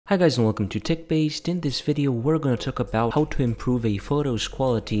Hi guys and welcome to TechBased. In this video we're going to talk about how to improve a photo's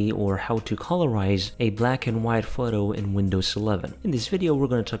quality or how to colorize a black and white photo in Windows 11. In this video we're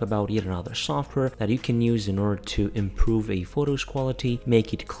going to talk about yet another software that you can use in order to improve a photo's quality,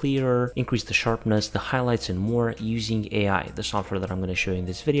 make it clearer, increase the sharpness, the highlights and more using AI. The software that I'm going to show you in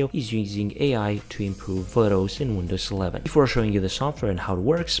this video is using AI to improve photos in Windows 11. Before showing you the software and how it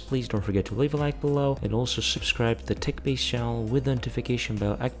works, please don't forget to leave a like below and also subscribe to the TechBased channel with the notification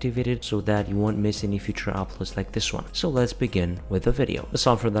bell activated so that you won't miss any future uploads like this one. So let's begin with the video. The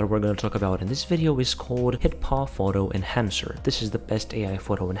software that we're going to talk about in this video is called HitPaw Photo Enhancer. This is the best AI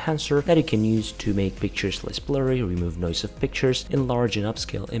photo enhancer that you can use to make pictures less blurry, remove noise of pictures, enlarge and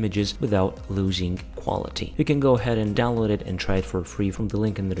upscale images without losing quality. You can go ahead and download it and try it for free from the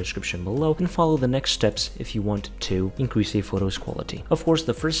link in the description below and follow the next steps if you want to increase a photo's quality. Of course,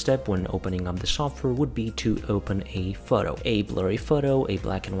 the first step when opening up the software would be to open a photo, a blurry photo, a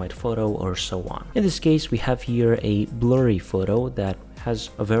black and white photo, or so on. In this case, we have here a blurry photo that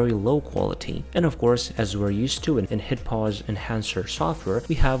has a very low quality, and of course, as we're used to in HitPaw's Enhancer software,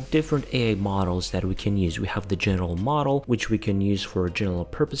 we have different AI models that we can use. We have the general model, which we can use for general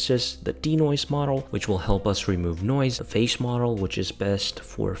purposes, the Denoise model, which will help us remove noise, the face model, which is best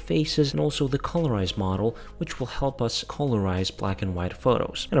for faces, and also the Colorize model, which will help us colorize black and white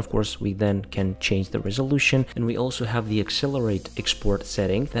photos. And of course, we then can change the resolution, and we also have the accelerate export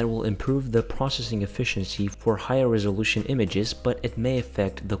setting that will improve the processing efficiency for higher resolution images, but it may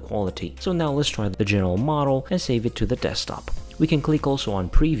affect the quality. So now let's try the general model and save it to the desktop. We can click also on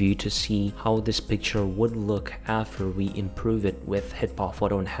preview to see how this picture would look after we improve it with HitPaw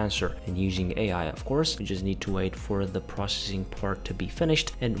Photo Enhancer and using AI. Of course, we just need to wait for the processing part to be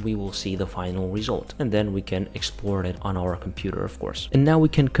finished and we will see the final result, and then we can export it on our computer, of course. And now we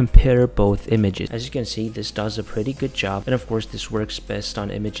can compare both images. As you can see, this does a pretty good job, and of course this works best on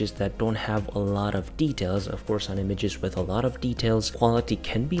images that don't have a lot of details. Of course, on images with a lot of details, quality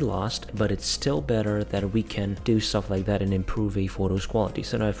can be lost, but it's still better that we can do stuff like that and improve a photo's quality.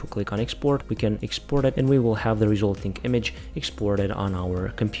 So now if we click on export, we can export it and we will have the resulting image exported on our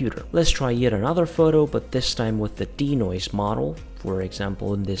computer. Let's try yet another photo, but this time with the Denoise model, for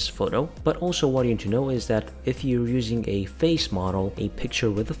example in this photo. But also what you need to know is that if you're using a face model, a picture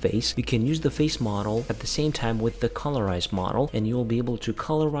with a face, you can use the face model at the same time with the Colorize model, and you'll be able to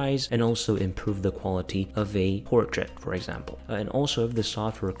colorize and also improve the quality of a portrait, for example. And also if the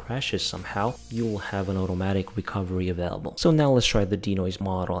software crashes somehow, you will have an automatic recovery available. So now let's try the Denoise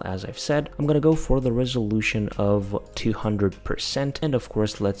model. As I've said, I'm gonna go for the resolution of 200%, and of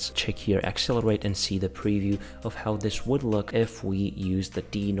course let's check here, accelerate, and see the preview of how this would look if we use the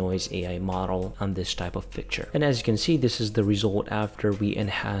Denoise AI model on this type of picture. And as you can see, this is the result after we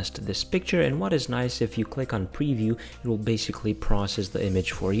enhanced this picture. And what is nice, if you click on preview, it will basically process the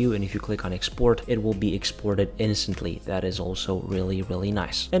image for you, and if you click on export, it will be exported instantly. That is also really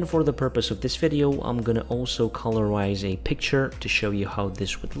nice. And for the purpose of this video, I'm gonna also colorize a picture to show you how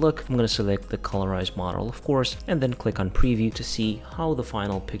this would look. I'm gonna select the Colorize model, of course, and then click on preview to see how the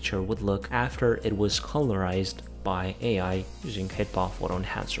final picture would look after it was colorized by AI using HitPaw Photo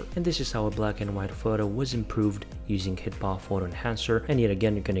Enhancer. And this is how a black and white photo was improved using HitPaw Photo Enhancer, and yet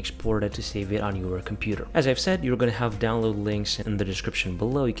again you can export it to save it on your computer. As I've said, you're going to have download links in the description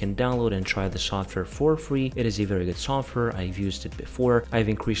below. You can download and try the software for free. It is a very good software. I've used it before. I've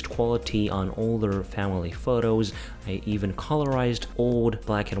increased quality on older family photos. I even colorized old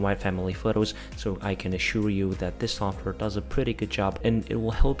black and white family photos, so I can assure you that this software does a pretty good job, and it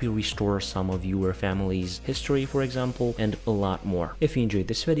will help you restore some of your family's history, for example, and a lot more. If you enjoyed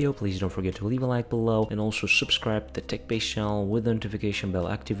this video, please don't forget to leave a like below and also subscribe to the TechBased channel with the notification bell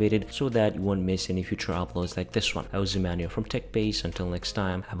activated so that you won't miss any future uploads like this one. I was Emmanuel from TechBased. Until next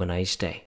time, have a nice day.